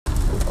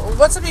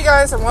What's up, you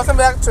guys, and welcome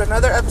back to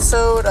another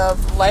episode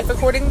of Life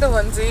According to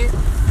Lindsay.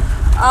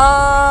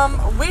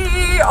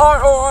 We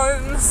are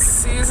on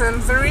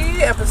Season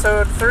 3,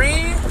 Episode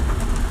 3.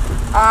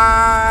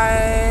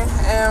 I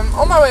am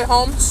on my way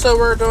home, so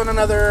we're doing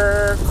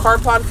another car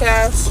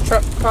podcast,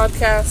 truck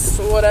podcast,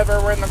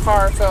 whatever. We're in the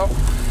car, so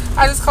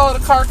I just call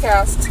it a car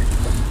cast.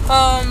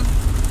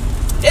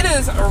 It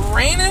is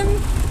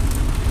raining,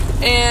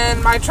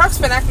 and my truck's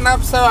been acting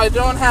up, so I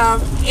don't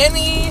have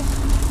any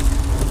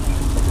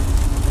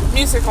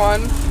music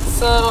on,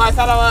 so I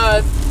thought I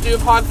would do a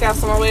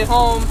podcast on my way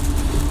home.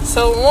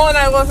 So one,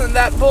 I wasn't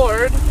that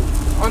bored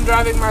on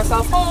driving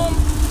myself home,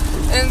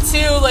 and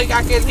two,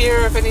 I could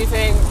hear if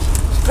anything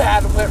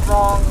bad went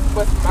wrong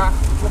with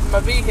my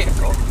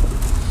vehicle.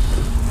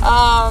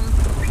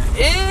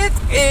 It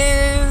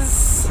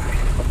is,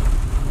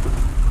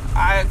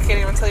 I can't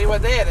even tell you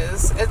what day it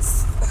is.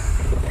 It's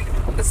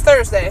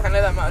Thursday, I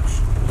know that much.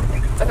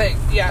 I think,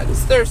 yeah, it's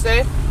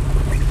Thursday.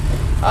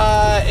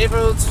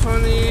 April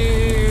 24th?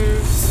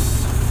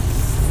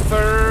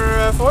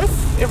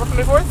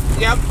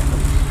 Yep.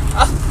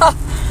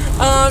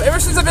 Ever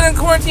since I've been in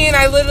quarantine,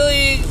 I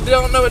literally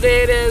don't know what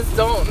day it is,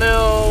 don't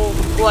know,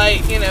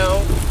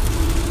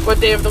 what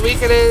day of the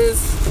week it is,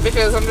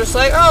 because I'm just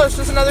like, oh, it's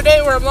just another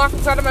day where I'm locked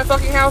inside of my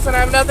fucking house and I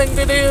have nothing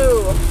to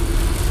do.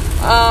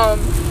 I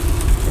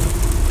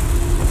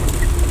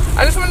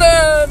just want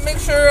to make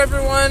sure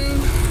everyone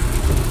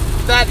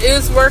that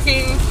is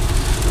working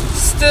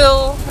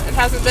still and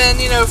hasn't been,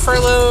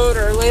 furloughed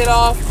or laid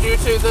off due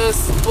to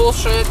this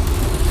bullshit.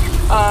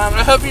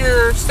 I hope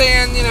you're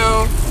staying,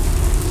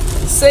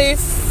 safe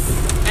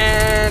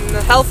and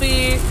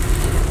healthy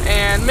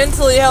and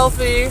mentally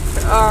healthy.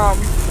 I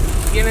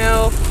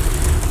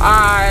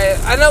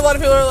know a lot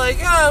of people are like,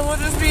 yeah, we'll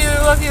just be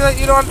lucky that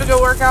you don't have to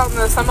go work out in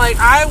this. I'm like,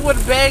 I would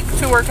beg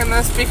to work in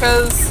this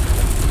because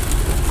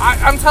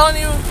I'm telling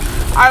you,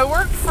 I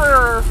worked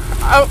for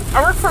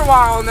a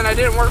while, and then I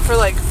didn't work for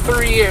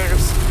 3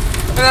 years.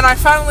 And then I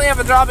finally have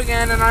a job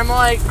again, and I'm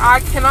like, I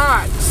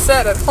cannot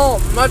sit at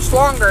home much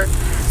longer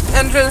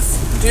and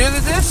just do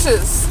the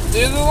dishes,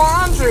 do the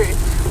laundry,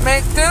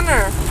 make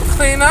dinner,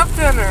 clean up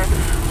dinner,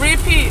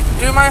 repeat,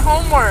 do my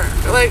homework.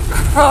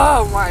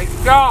 Oh my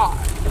god.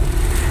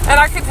 And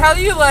I can tell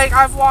you,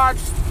 I've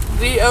watched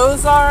The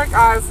Ozark,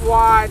 I've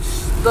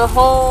watched the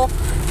whole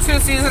 2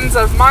 seasons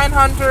of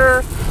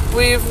Mindhunter,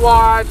 we've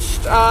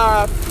watched,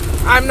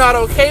 I'm Not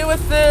Okay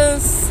With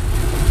This.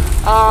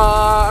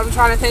 I'm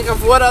trying to think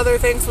of what other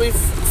things we've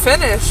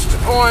finished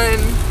on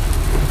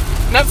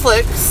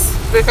Netflix,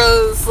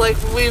 because,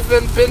 we've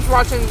been binge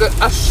watching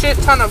a shit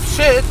ton of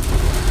shit.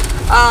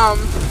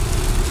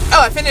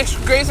 I finished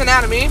Grey's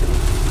Anatomy,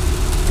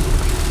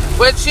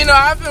 which,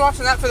 I've been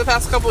watching that for the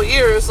past couple of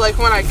years,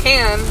 when I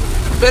can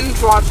binge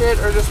watch it,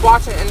 or just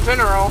watch it in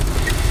general.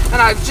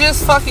 And I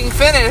just fucking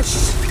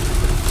finished,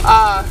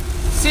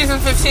 season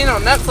 15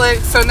 on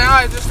Netflix, so now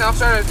I just now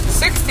started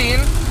 16.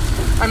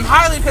 I'm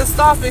highly pissed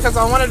off because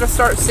I wanted to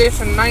start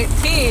Station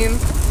 19,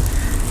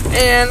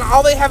 and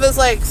all they have is,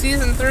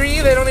 Season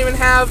 3. They don't even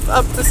have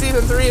up to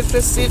Season 3. It's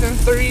just Season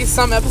 3,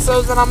 some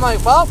episodes, and I'm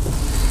like, well,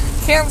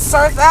 can't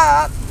start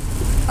that.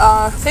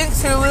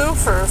 Thanks, Hulu,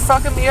 for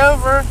fucking me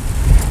over.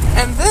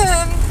 And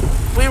then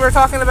we were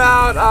talking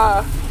about,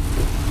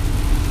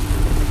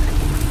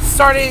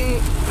 starting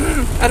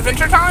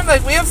Adventure Time.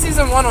 We have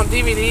Season 1 on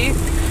DVD,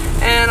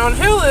 and on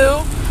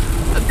Hulu,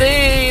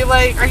 they,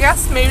 I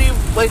guess maybe,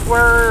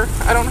 where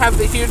I don't have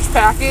the huge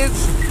package,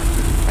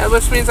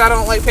 which means I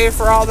don't, pay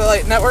for all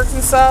the, networks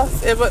and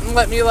stuff, it wouldn't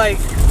let me,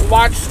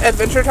 watch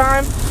Adventure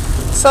Time.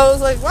 So I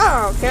was like,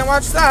 wow, can't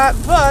watch that.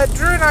 But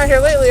Drew and I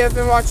here lately have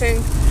been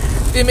watching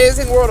The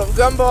Amazing World of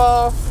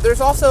Gumball. There's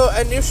also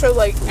a new show,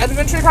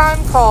 Adventure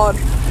Time, called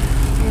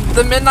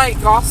The Midnight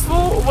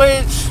Gospel,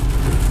 which,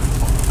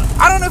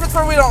 I don't know if it's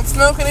where we don't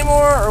smoke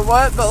anymore or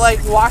what, but,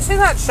 watching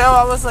that show,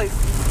 I was like,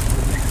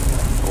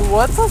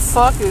 what the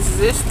fuck is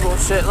this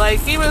bullshit?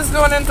 He was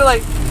going into,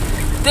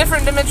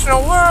 different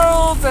dimensional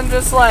worlds and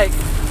just,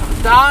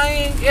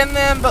 dying in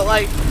them, but,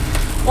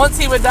 once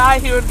he would die,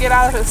 he would get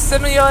out of his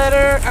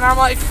simulator, and I'm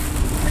like,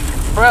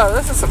 bro,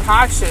 this is some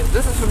high shit.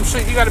 This is some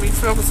shit you gotta be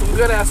smoking some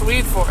good-ass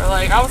weed for.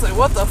 I was like,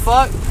 what the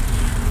fuck?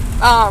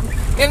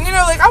 And,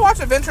 I watch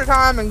Adventure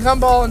Time and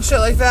Gumball and shit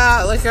like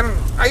that.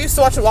 I used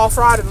to watch it while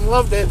fried and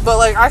loved it, but,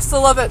 I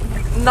still love it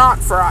not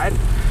fried.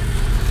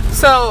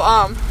 So,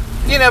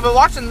 but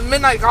watching the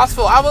Midnight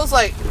Gospel, I was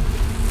like,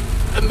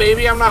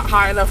 maybe I'm not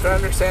high enough to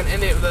understand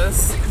any of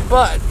this,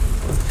 but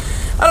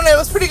I don't know, it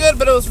was pretty good,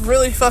 but it was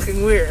really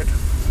fucking weird.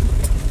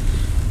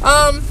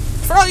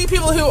 For all you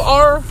people who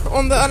are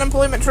on the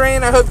unemployment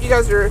train, I hope you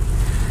guys are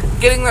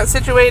getting that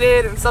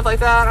situated and stuff like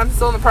that. I'm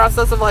still in the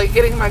process of,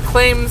 getting my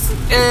claims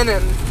in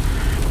and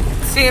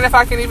seeing if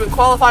I can even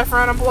qualify for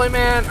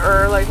unemployment,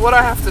 or, what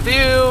I have to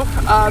do.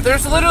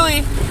 There's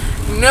literally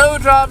no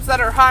jobs that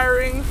are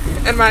hiring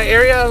in my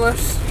area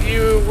unless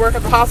you work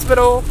at the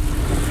hospital.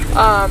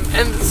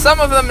 And some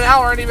of them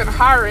now aren't even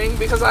hiring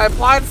because I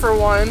applied for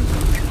one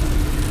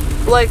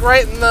like,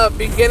 right in the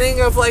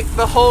beginning of, like,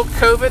 the whole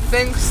COVID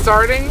thing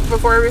starting,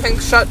 before everything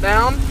shut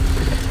down.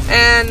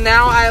 And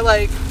now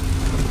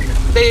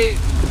they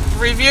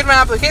reviewed my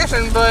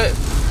application, but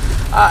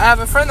I have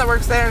a friend that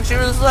works there, and she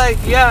was like,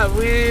 yeah,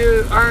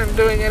 we aren't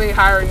doing any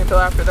hiring until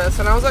after this.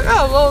 And I was like,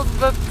 oh, well,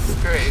 that's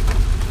great.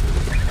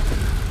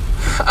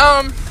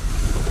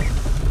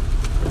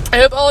 I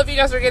hope all of you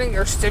guys are getting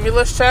your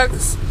stimulus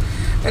checks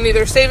and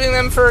either saving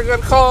them for a good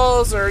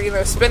cause, or,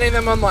 spending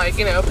them on,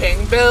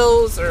 paying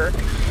bills, or,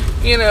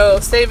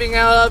 saving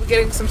up,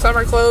 getting some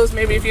summer clothes,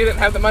 maybe if you didn't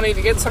have the money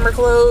to get summer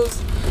clothes.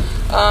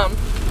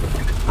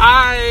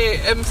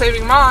 I am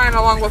saving mine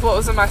along with what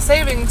was in my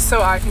savings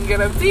so I can get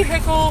a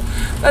vehicle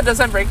that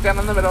doesn't break down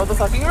in the middle of the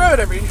fucking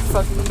road every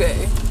fucking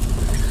day.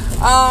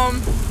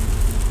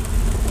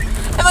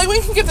 And, we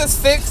can get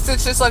this fixed.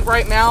 It's just,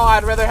 right now,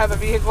 I'd rather have a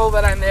vehicle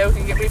that I know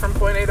can get me from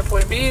point A to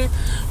point B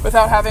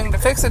without having to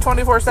fix it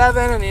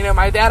 24/7. And,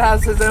 my dad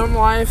has his own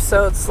life,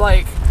 so it's,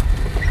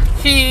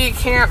 he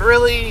can't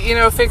really,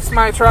 fix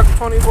my truck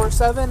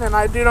 24/7, and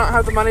I do not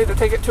have the money to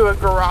take it to a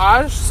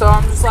garage, so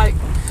I'm just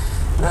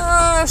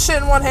shit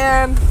in one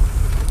hand,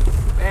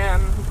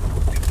 and,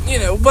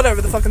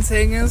 whatever the fucking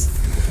saying is.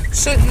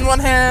 Shit in one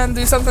hand,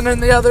 do something in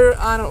the other.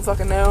 I don't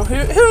fucking know.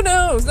 Who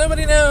knows?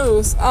 Nobody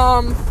knows.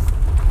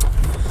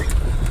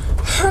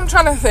 I'm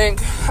trying to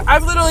think.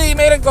 I've literally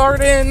made a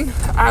garden.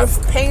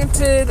 I've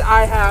painted.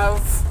 I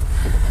have,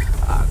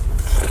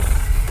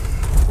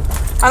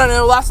 I don't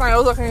know, last night I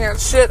was looking at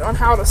shit on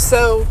how to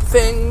sew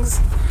things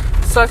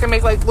so I can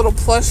make, little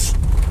plush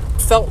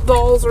felt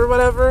dolls or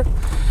whatever.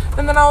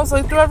 And then I was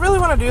like, do I really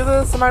want to do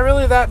this? Am I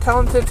really that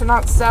talented to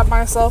not stab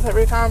myself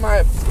every time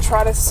I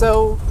try to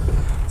sew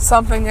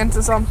something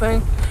into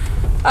something?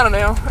 I don't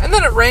know. And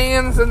then it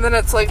rains, and then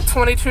it's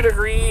 22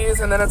 degrees,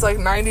 and then it's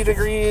 90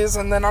 degrees,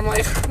 and then I'm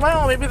like,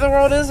 well, maybe the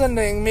world is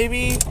ending.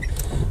 Maybe,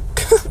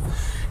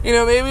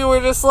 maybe we're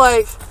just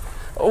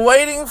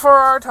waiting for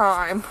our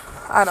time.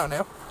 I don't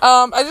know.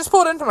 I just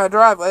pulled into my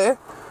driveway.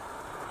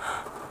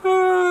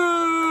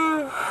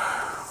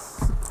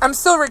 I'm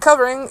still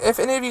recovering. If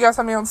any of you guys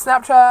have me on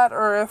Snapchat,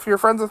 or if you're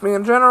friends with me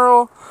in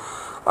general,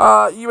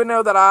 you would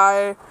know that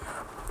I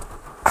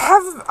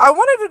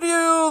wanted to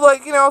do,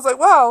 I was like,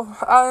 wow,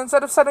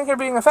 instead of sitting here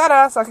being a fat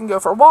ass, I can go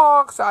for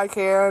walks, I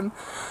can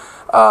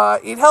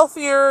eat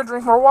healthier,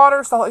 drink more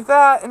water, stuff like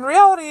that. In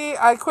reality,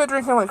 I quit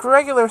drinking,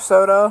 regular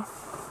soda,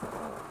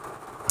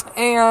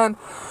 and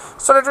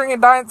started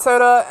drinking diet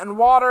soda and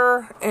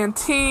water and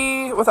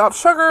tea without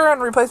sugar,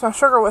 and replaced my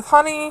sugar with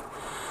honey.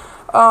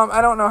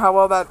 I don't know how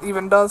well that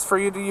even does for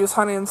you to use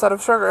honey instead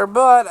of sugar,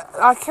 but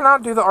I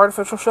cannot do the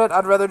artificial shit.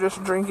 I'd rather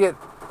just drink it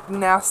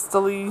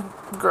nastily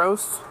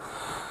gross.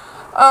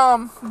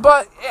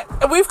 But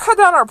we've cut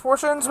down our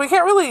portions. We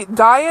can't really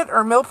diet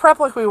or meal prep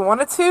like we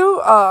wanted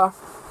to,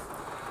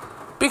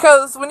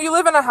 because when you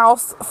live in a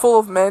house full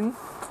of men,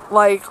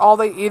 all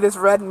they eat is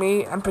red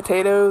meat and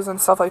potatoes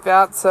and stuff like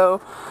that, so,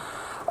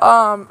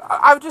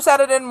 I've just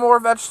added in more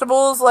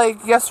vegetables.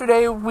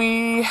 Yesterday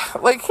here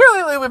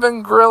lately we've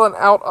been grilling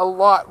out a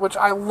lot, which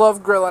I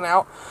love grilling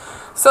out.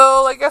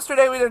 So,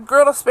 yesterday we did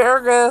grilled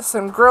asparagus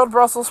and grilled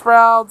Brussels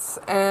sprouts,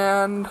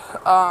 and,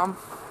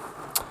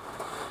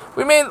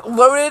 we made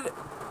loaded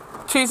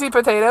cheesy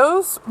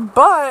potatoes,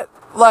 but,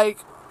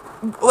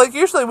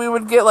 usually we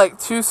would get,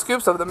 2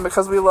 scoops of them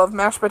because we love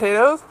mashed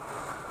potatoes.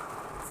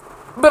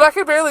 But I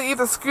could barely eat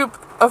the scoop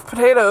of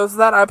potatoes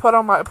that I put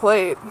on my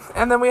plate.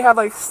 And then we had,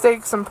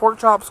 steaks and pork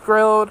chops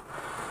grilled.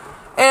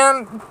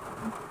 And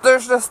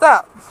there's just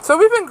that. So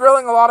we've been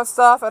grilling a lot of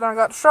stuff, and I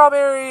got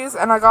strawberries,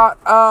 and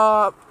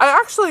I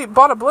actually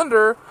bought a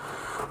blender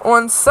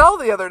on sale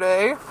the other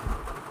day.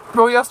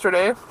 Well,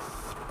 yesterday.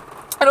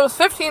 And it was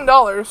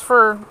 $15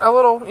 for a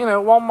little,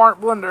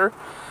 Walmart blender.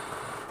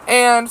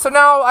 And so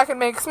now I can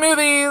make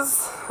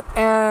smoothies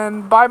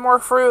and buy more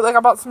fruit. I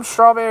bought some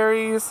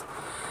strawberries,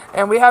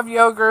 and we have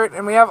yogurt,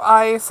 and we have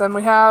ice, and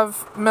we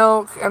have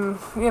milk, and,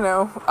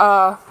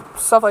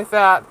 stuff like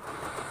that.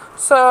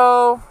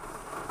 So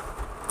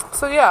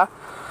yeah.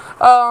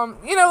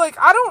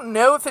 I don't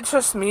know if it's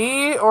just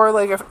me, or,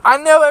 if I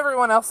know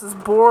everyone else is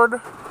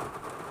bored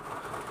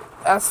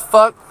as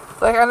fuck.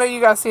 I know you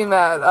guys seen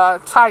that,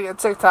 Tyga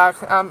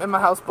TikTok, in my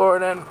house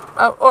bored, and,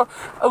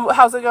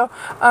 how's it go?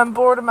 I'm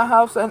bored in my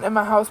house, and in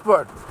my house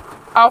bored.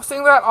 I'll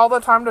sing that all the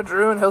time to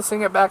Drew, and he'll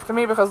sing it back to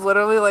me, because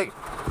literally,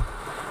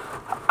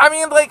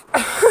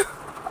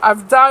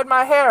 I've dyed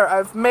my hair,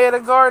 I've made a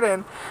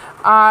garden,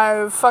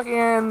 I've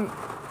fucking,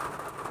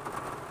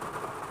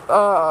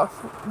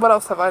 what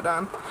else have I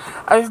done?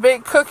 I've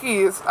baked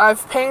cookies,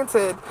 I've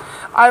painted,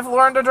 I've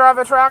learned to drive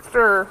a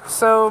tractor,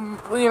 so,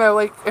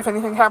 if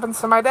anything happens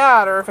to my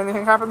dad, or if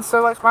anything happens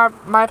to,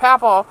 my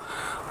papa,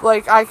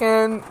 I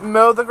can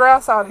mow the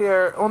grass out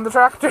here on the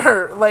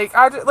tractor,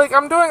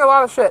 I'm doing a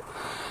lot of shit.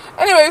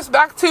 Anyways,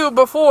 back to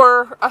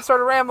before I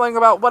started rambling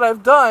about what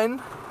I've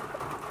done.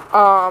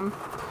 I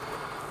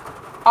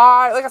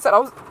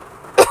was,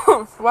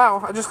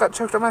 wow, I just got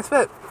choked on my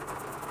spit.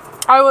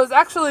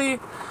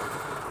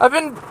 I've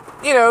been,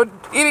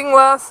 eating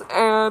less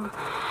and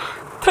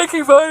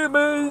taking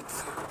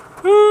vitamins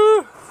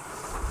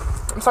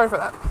I'm sorry for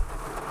that.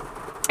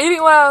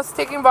 Eating less,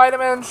 taking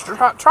vitamins,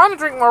 trying to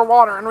drink more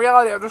water. In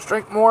reality, I just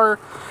drink more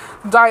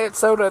diet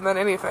soda than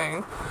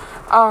anything.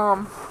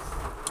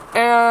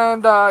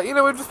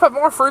 We just put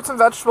more fruits and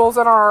vegetables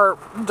in our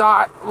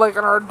diet, like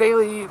in our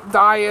daily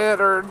diet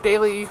or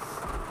daily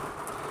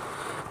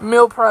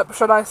meal prep,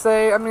 should I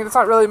say. I mean, it's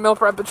not really meal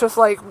prep, it's just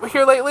like,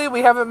 here lately,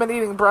 we haven't been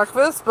eating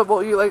breakfast, but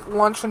we'll eat like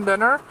lunch and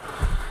dinner.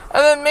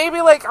 And then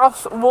maybe like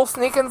we'll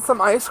sneak in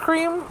some ice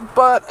cream,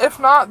 but if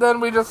not, then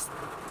we just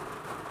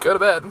go to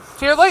bed.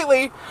 Here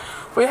lately,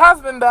 we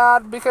have been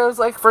bad because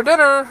like for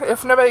dinner,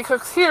 if nobody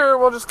cooks here,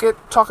 we'll just get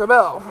Taco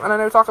Bell. And I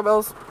know Taco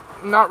Bell's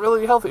not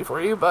really healthy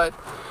for you, but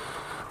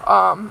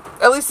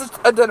at least it's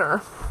a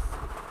dinner.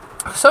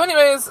 So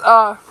anyways,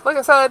 like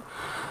I said,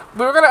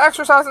 we were going to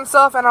exercise and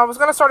stuff, and I was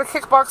going to start a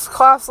kickbox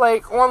class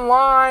like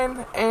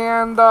online,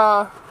 and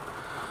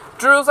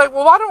Drew was like,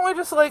 well, why don't we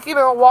just like,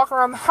 walk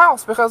around the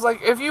house? Because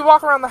like if you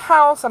walk around the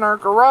house and our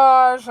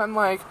garage and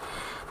like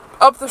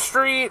up the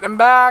street and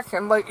back,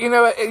 and like,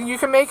 you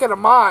can make it a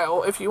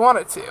mile if you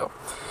wanted to.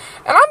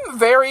 And I'm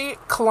very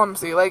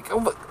clumsy, like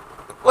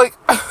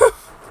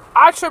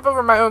I trip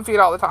over my own feet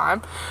all the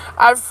time.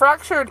 I've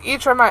fractured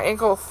each of my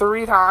ankle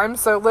 3 times,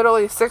 so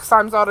literally 6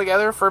 times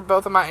altogether for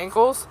both of my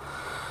ankles.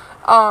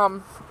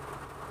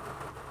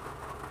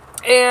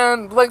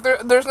 And like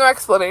there's no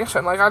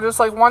explanation. Like I just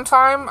like one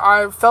time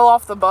I fell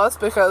off the bus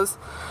because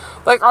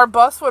like our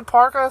bus would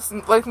park us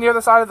like near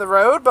the side of the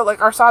road, but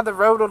like our side of the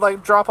road would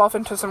like drop off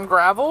into some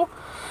gravel.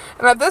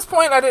 And at this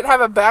point I didn't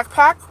have a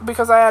backpack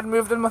because I had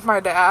moved in with my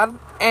dad,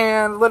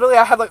 and literally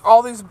I had like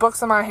all these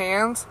books in my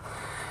hands,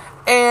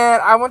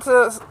 and I went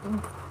to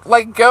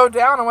like go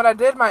down, and when I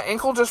did, my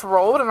ankle just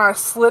rolled and I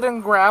slid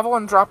in gravel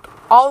and dropped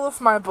all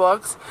of my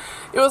books.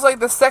 It was like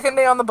the second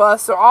day on the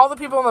bus, so all the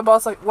people on the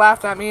bus like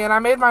laughed at me, and I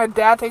made my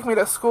dad take me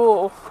to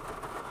school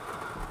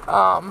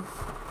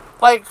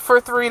like for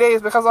 3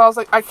 days because I was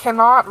like, I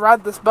cannot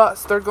ride this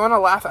bus, they're going to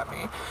laugh at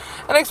me.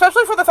 And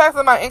especially for the fact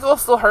that my ankle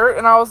still hurt,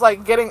 and I was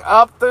like getting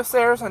up the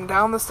stairs and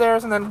down the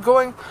stairs and then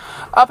going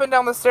up and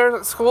down the stairs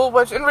at school,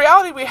 which in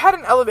reality we had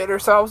an elevator,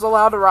 so I was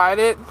allowed to ride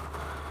it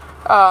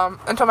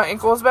until my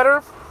ankle was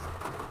better.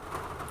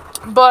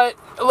 But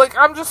like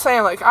I'm just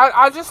saying, like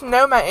I just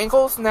know my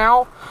ankles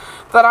now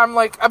that I'm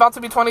like about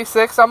to be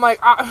 26. I'm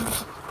like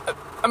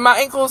my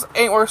ankles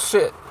ain't worth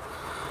shit.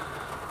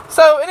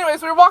 So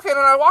anyways, we were walking, and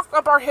I walked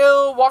up our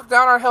hill, walked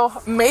down our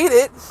hill, made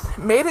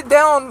it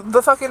down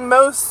the fucking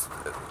most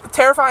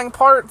terrifying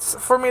parts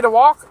for me to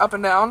walk up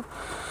and down,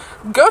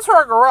 go to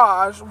our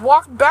garage,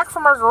 walk back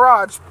from our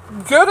garage,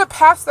 go to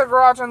past the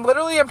garage, and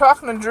literally I'm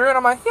talking to Drew, and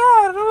I'm like,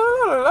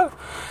 yeah,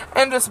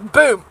 and just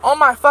boom, on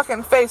my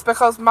fucking face,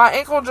 because my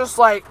ankle just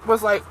like,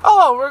 was like,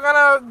 oh, we're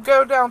gonna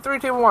go down, 3,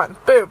 2, 1,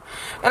 boom,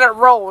 and it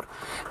rolled,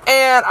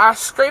 and I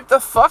scraped the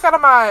fuck out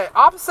of my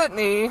opposite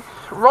knee,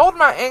 rolled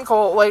my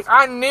ankle, like,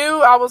 I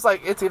knew, I was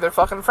like, it's either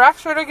fucking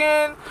fractured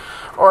again,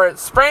 or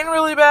it's sprained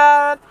really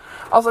bad.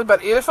 I was like,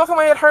 but either fucking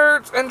way it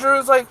hurts. And Drew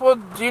was like, well,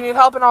 do you need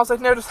help? And I was like,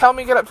 no, just help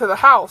me get up to the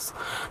house.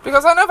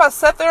 Because I know if I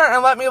sit there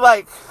and let me,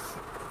 like,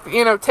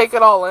 take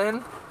it all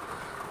in,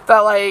 that,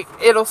 like,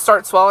 it'll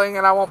start swelling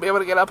and I won't be able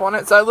to get up on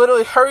it. So I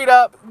literally hurried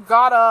up,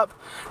 got up,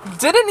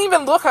 didn't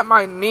even look at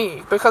my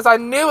knee because I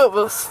knew it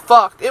was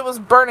fucked. It was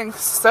burning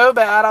so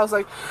bad. I was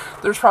like,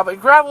 there's probably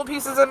gravel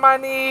pieces in my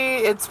knee.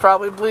 It's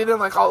probably bleeding,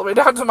 like, all the way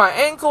down to my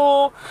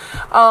ankle.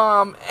 And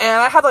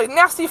I had, like,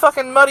 nasty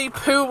fucking muddy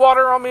poo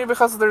water on me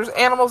because there's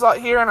animals out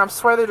here and I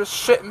swear they just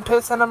shit and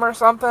piss in them or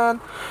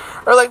something.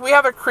 Or, like, we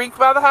have a creek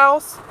by the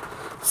house.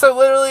 So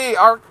literally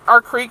our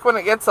creek, when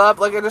it gets up,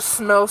 like, it just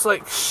smells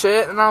like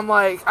shit. And I'm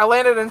like, I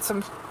landed in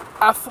some,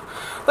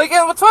 like,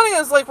 and what's funny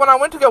is, like, when I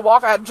went to go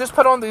walk, I had just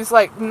put on these,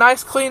 like,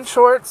 nice clean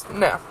shorts.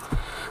 No.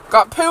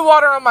 Got poo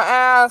water on my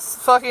ass,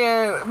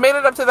 fucking made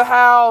it up to the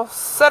house,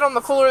 sat on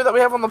the cooler that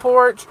we have on the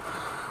porch,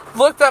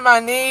 looked at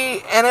my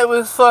knee, and it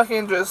was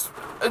fucking just,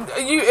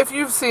 if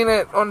you've seen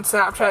it on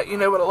Snapchat, you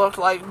know what it looked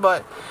like,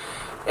 but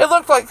it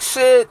looked like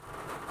shit.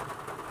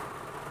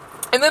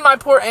 And then my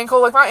poor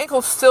ankle, like, my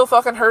ankle still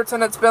fucking hurts,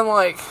 and it's been,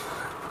 like,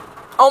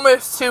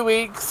 almost 2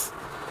 weeks.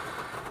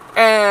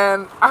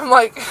 And I'm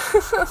like,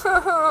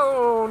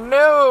 oh,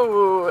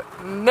 no.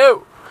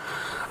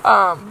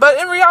 But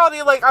in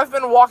reality, like, I've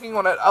been walking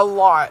on it a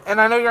lot. And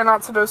I know you're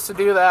not supposed to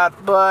do that,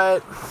 but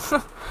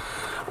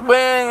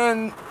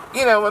when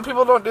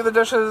people don't do the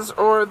dishes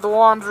or the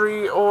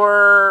laundry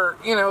or,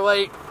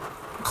 like,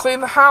 clean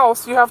the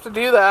house, you have to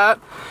do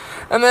that.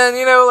 And then,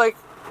 like,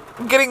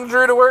 getting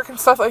Drew to work and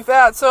stuff like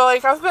that. So,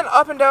 like, I've been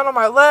up and down on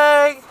my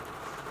leg,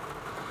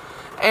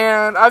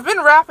 and I've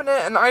been wrapping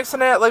it and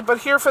icing it, like, but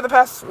here for the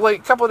past,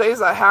 like, couple of days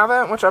I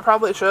haven't, which I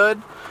probably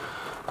should.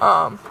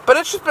 But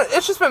it's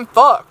just been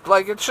fucked.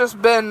 Like, it's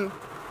just been,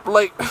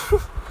 like,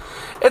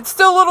 it's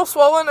still a little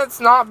swollen,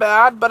 it's not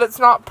bad, but it's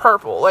not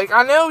purple. Like,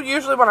 I know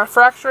usually when I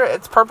fracture it,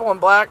 it's purple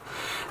and black,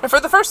 and for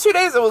the first 2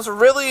 days it was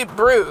really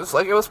bruised.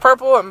 Like, it was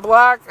purple and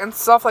black and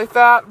stuff like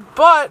that,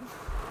 but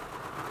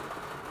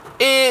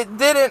it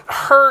didn't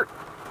hurt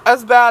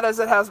as bad as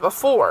it has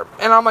before.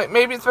 And I'm like,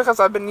 maybe it's because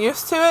I've been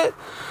used to it.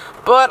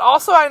 But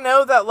also I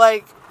know that,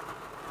 like,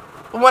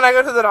 when I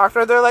go to the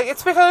doctor, they're like,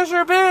 it's because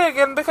you're big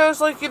and because,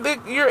 like,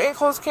 your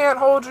ankles can't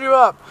hold you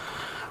up.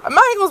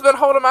 My ankle's been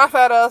holding my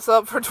fat ass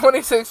up for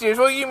 26 years.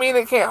 What do you mean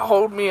it can't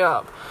hold me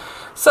up?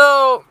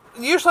 So,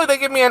 usually they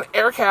give me an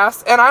air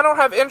cast, and I don't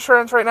have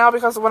insurance right now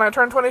because when I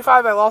turned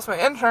 25, I lost my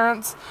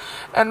insurance.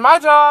 And my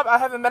job, I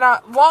haven't been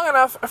out long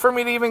enough for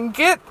me to even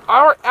get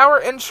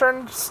our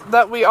insurance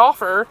that we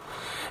offer.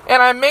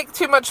 And I make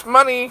too much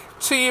money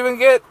to even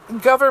get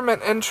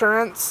government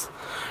insurance.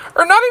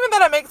 Or not even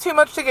that I make too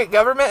much to get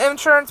government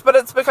insurance, but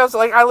it's because,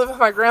 like, I live with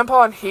my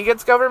grandpa and he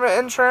gets government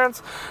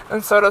insurance,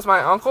 and so does my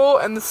uncle,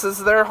 and this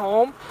is their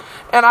home.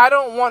 And I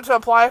don't want to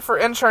apply for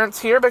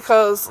insurance here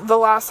because the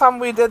last time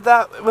we did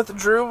that with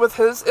Drew with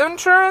his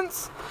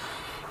insurance,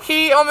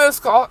 he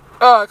almost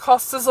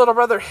cost his little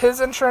brother his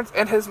insurance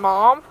and his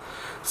mom.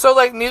 So,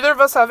 like, neither of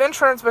us have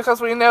insurance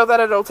because we know that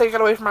it'll take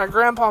it away from my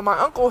grandpa and my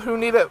uncle who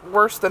need it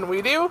worse than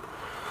we do.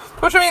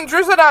 Which, I mean,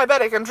 Drew's a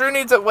diabetic, and Drew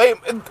needs it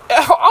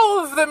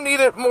all of them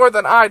need it more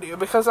than I do,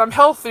 because I'm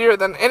healthier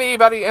than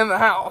anybody in the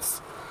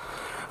house.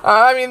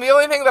 I mean, the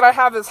only thing that I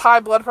have is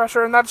high blood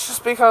pressure, and that's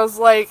just because,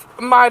 like,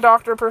 my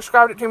doctor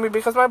prescribed it to me,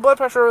 because my blood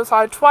pressure was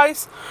high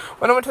twice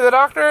when I went to the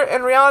doctor.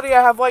 In reality,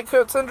 I have white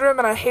coat syndrome,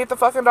 and I hate the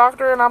fucking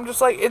doctor, and I'm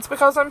just like, it's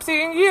because I'm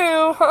seeing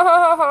you.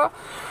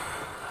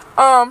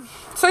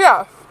 So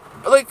yeah,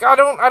 like, I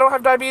don't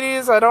have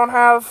diabetes, I don't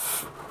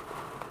have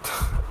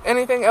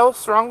anything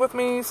else wrong with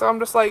me, so I'm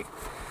just like,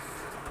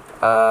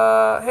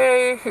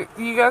 hey,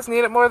 you guys need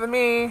it more than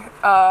me.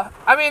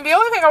 I mean, the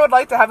only thing I would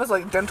like to have is,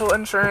 like, dental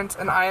insurance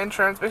and eye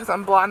insurance, because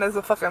I'm blind as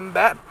a fucking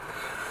bat.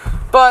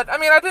 But, I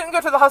mean, I didn't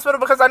go to the hospital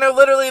because I know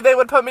literally they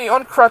would put me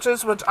on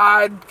crutches, which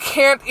I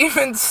can't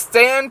even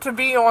stand to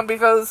be on,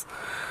 because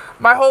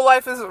my whole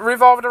life is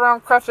revolved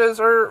around crutches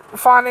or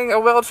finding a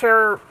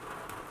wheelchair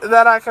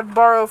that I could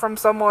borrow from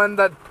someone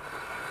that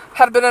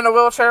had been in a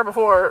wheelchair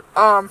before.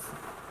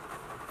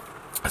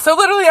 So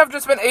literally I've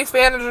just been ace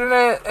bandaging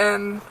it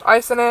and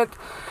icing it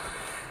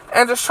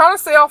and just trying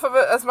to stay off of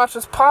it as much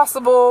as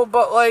possible,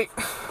 but, like,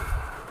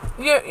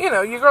 you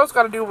know, your girl's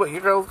gotta do what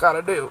your girl's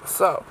gotta do.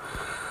 So,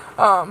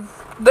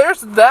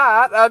 there's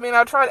that. I mean,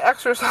 I tried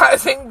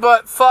exercising,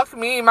 but fuck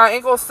me, my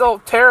ankle is still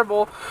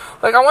terrible.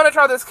 Like, I want to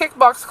try this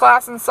kickbox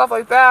class and stuff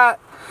like that.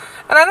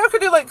 And I know I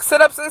could do, like,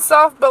 sit-ups and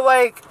stuff, but,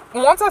 like,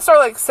 once I start,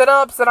 like,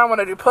 sit-ups and I want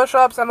to do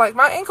push-ups, I'm like,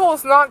 my ankle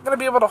is not going to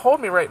be able to hold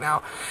me right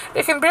now.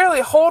 It can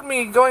barely hold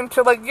me going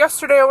to, like,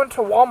 yesterday I went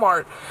to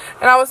Walmart,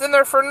 and I was in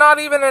there for not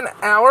even an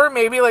hour,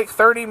 maybe, like,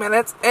 30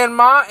 minutes, and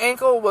my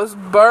ankle was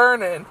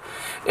burning.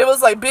 It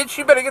was like, bitch,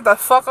 you better get the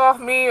fuck off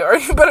me, or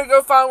you better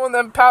go find one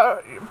of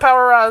them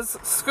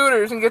powerized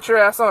scooters and get your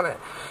ass on it.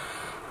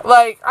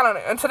 Like, I don't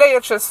know, and today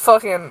it's just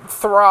fucking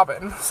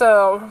throbbing.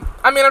 So,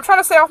 I mean, I'm trying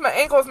to stay off my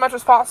ankle as much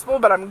as possible,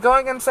 but I'm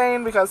going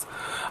insane because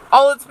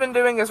all it's been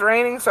doing is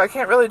raining, so I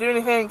can't really do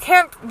anything,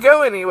 can't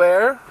go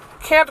anywhere,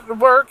 can't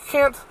work,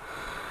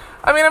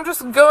 I mean, I'm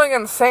just going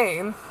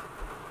insane.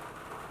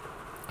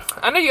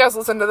 I know you guys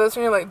listen to this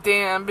and you're like,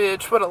 damn,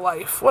 bitch, what a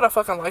life, what a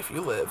fucking life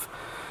you live.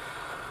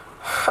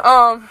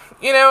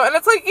 You know, and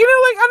it's like, you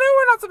know, like, I know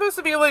we're not supposed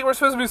to be, like, we're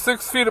supposed to be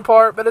 6 feet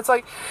apart, but it's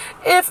like,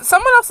 if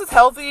someone else is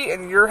healthy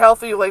and you're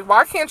healthy, like,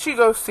 why can't you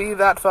go see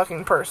that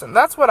fucking person?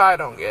 That's what I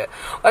don't get.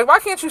 Like, why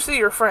can't you see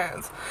your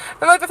friends?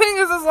 And, like, the thing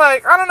is,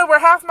 like, I don't know where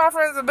half my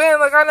friends have been,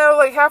 like, I know,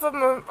 like, half of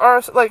them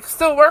are, like,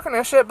 still working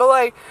and shit, but,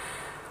 like,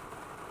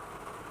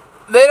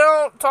 they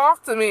don't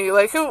talk to me,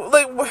 like,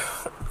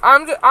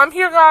 I'm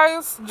here,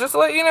 guys, just to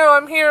let you know,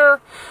 I'm here,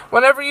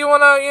 whenever you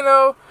wanna, you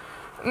know,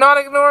 not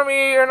ignore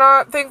me or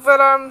not think that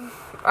I'm,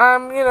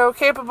 you know,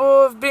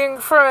 capable of being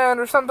a friend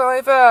or something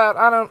like that.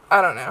 I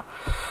don't know.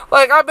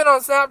 Like, I've been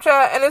on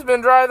Snapchat and it's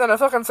been drier than a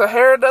fucking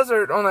Sahara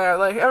Desert on there.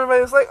 Like,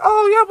 everybody's like,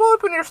 oh yeah, we'll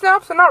open your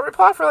snaps and not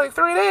reply for like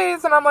 3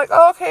 days. And I'm like,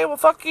 oh, okay, well,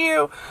 fuck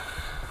you.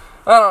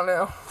 I don't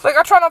know. Like,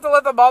 I try not to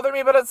let that bother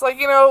me, but it's like,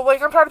 you know,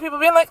 like, I'm tired of people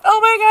being like, oh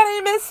my god,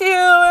 I miss you,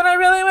 and I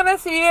really want to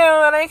see you,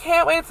 and I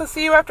can't wait to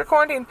see you after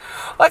quarantine.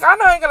 Like, I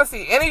know I ain't gonna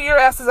see any of your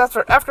asses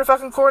after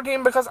fucking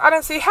quarantine, because I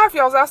didn't see half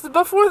y'all's asses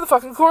before the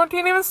fucking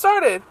quarantine even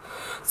started.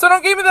 So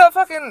don't give me that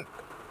fucking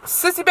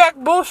sissy back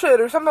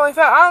bullshit or something like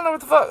that. I don't know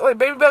what the fuck, like,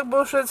 baby back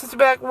bullshit, sissy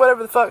back,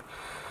 whatever the fuck.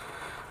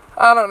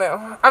 I don't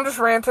know. I'm just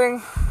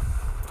ranting.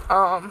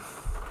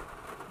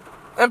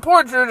 And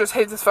poor Drew just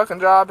hates his fucking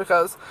job,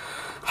 because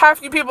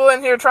half you people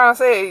in here trying to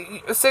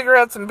say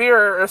cigarettes and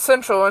beer are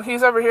essential, and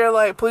he's over here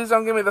like, please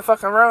don't give me the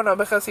fucking Rona,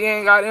 because he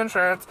ain't got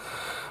insurance.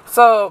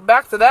 So,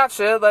 back to that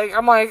shit, like,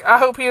 I'm like, I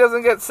hope he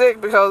doesn't get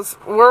sick, because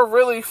we're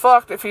really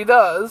fucked if he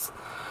does.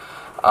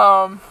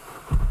 I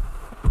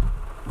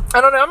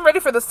don't know, I'm ready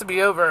for this to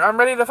be over. I'm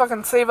ready to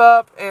fucking save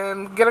up,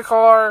 and get a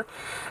car,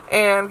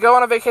 and go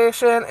on a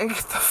vacation, and get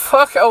the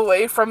fuck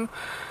away from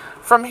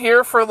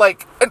here for,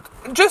 like,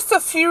 just a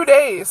few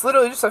days.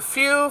 Literally, just a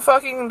few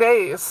fucking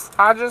days.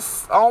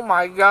 Oh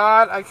my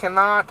god, I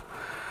cannot.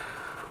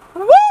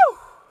 Woo!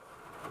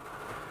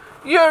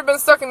 You ever been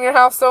stuck in your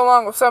house so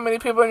long with so many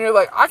people and you're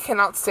like, I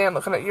cannot stand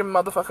looking at your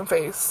motherfucking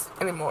face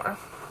anymore.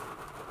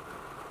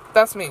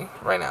 That's me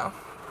right now.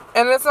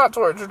 And it's not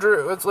towards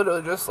Drew. It's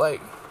literally just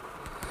like,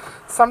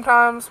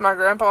 sometimes my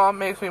grandpa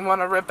makes me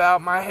want to rip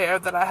out my hair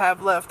that I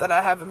have left that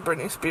I haven't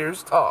Britney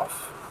Spears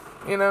off.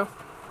 You know?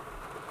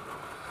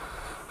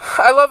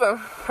 I love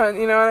him. And,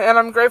 you know, and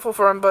I'm grateful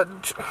for him,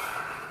 but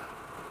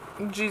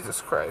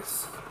Jesus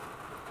Christ.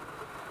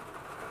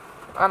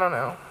 I don't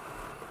know.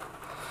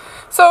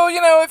 So,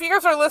 you know, if you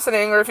guys are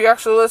listening, or if you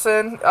actually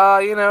listen,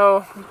 you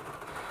know,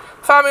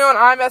 find me on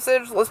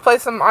iMessage. Let's play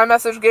some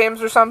iMessage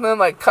games or something.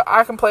 Like,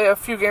 I can play a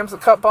few games of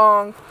Cup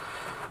Bong.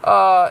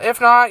 If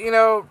not, you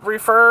know,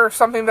 refer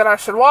something that I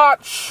should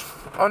watch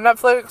on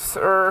Netflix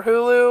or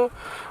Hulu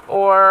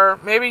or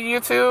maybe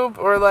YouTube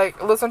or,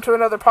 like, listen to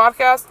another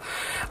podcast.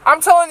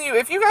 I'm telling you,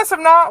 if you guys have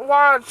not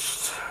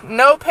watched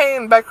No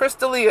Pain by Chris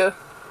D'Elia,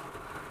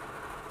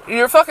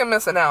 you're fucking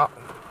missing out.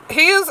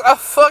 He is a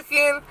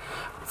fucking...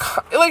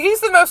 Like,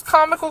 he's the most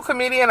comical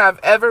comedian I've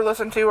ever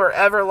listened to or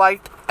ever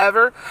liked,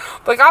 ever.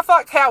 Like, I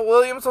thought Cat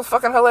Williams was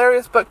fucking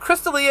hilarious, but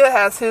Chris D'Elia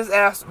has his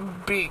ass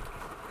beat.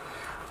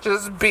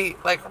 Just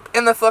beat. Like,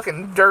 in the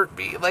fucking dirt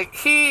beat. Like,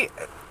 he's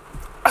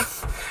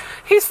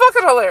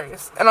fucking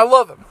hilarious, and I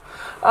love him.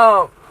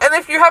 And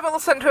if you haven't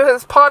listened to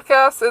his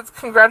podcast, it's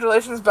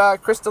Congratulations by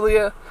Chris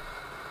D'Elia.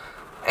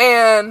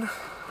 And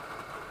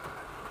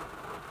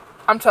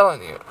I'm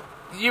telling you,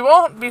 you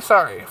won't be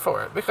sorry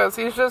for it, because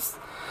he's just...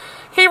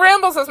 He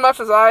rambles as much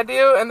as I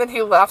do, and then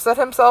he laughs at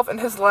himself, and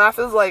his laugh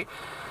is, like,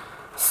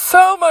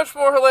 so much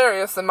more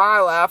hilarious than my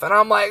laugh, and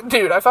I'm like,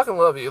 dude, I fucking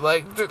love you.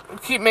 Like, dude,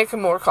 keep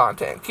making more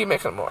content. Keep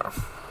making more.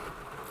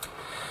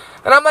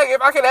 And I'm like,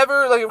 if I could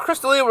ever, like, if Chris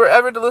D'Elia were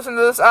ever to listen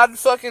to this, I'd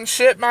fucking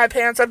shit my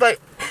pants. I'd be like,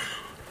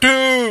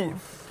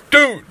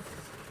 dude,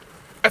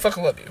 I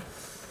fucking love you.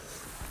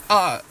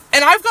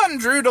 And I've gotten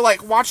Drew to,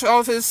 like, watch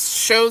all of his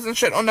shows and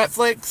shit on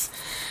Netflix,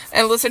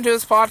 and listen to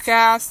his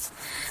podcast,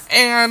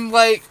 and,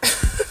 like...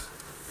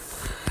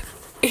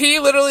 He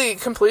literally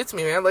completes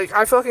me, man. Like,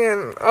 I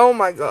fucking... Oh,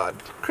 my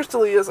God. Chris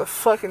D'Elia is a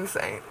fucking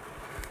saint.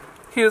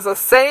 He is a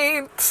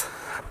saint.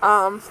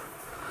 But,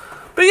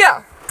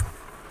 yeah.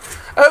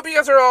 I hope you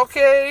guys are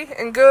okay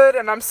and good.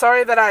 And I'm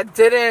sorry that I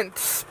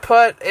didn't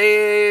put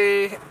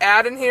a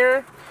ad in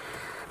here.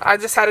 I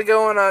just had to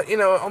go on a, you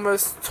know,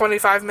 almost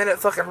 25-minute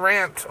fucking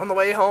rant on the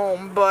way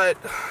home. But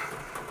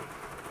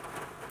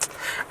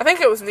I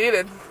think it was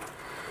needed.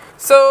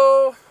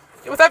 So...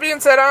 With that being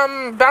said,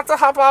 I'm about to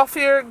hop off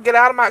here, get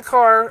out of my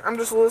car. I'm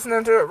just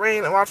listening to it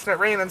rain and watching it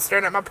rain and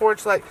staring at my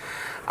porch like,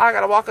 I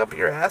gotta walk up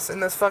your ass in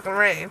this fucking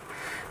rain.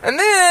 And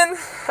then,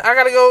 I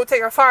gotta go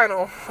take a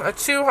final. A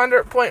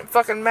 200-point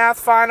fucking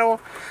math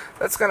final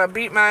that's gonna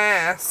beat my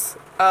ass.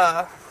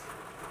 I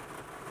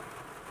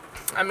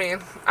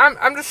mean,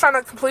 I'm just trying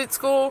to complete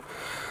school.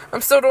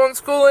 I'm still doing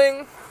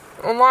schooling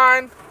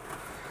online.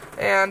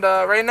 And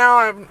right now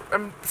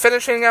I'm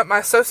finishing up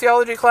my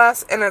sociology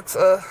class, and it's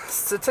a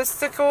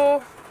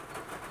statistical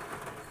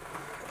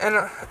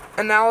and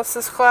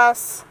analysis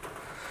class.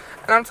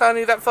 And I'm telling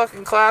you, that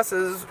fucking class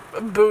is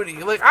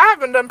booty. Like, I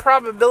haven't done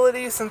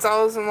probability since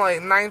I was in,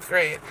 like, 9th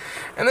grade.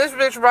 And this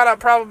bitch brought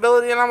up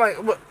probability, and I'm like,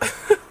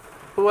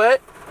 what?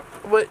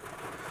 What?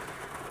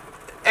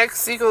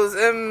 X equals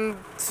M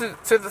to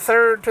the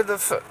third to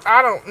the...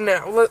 I don't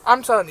know.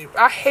 I'm telling you,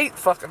 I hate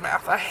fucking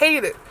math. I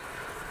hate it.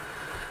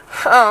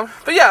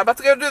 But yeah, about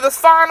to go do this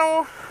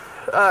final,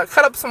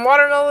 cut up some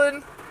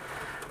watermelon,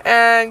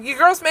 and you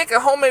girls make a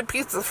homemade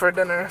pizza for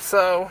dinner,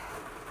 so,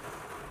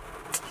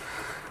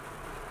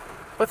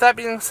 with that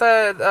being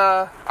said,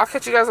 I'll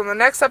catch you guys on the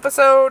next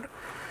episode,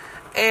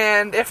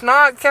 and if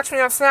not, catch me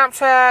on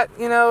Snapchat,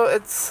 you know,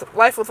 it's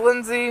Life with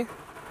Lindsay,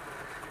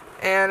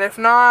 and if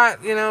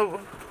not, you know,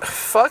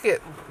 fuck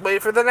it,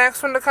 wait for the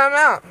next one to come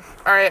out.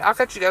 Alright, I'll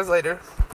catch you guys later.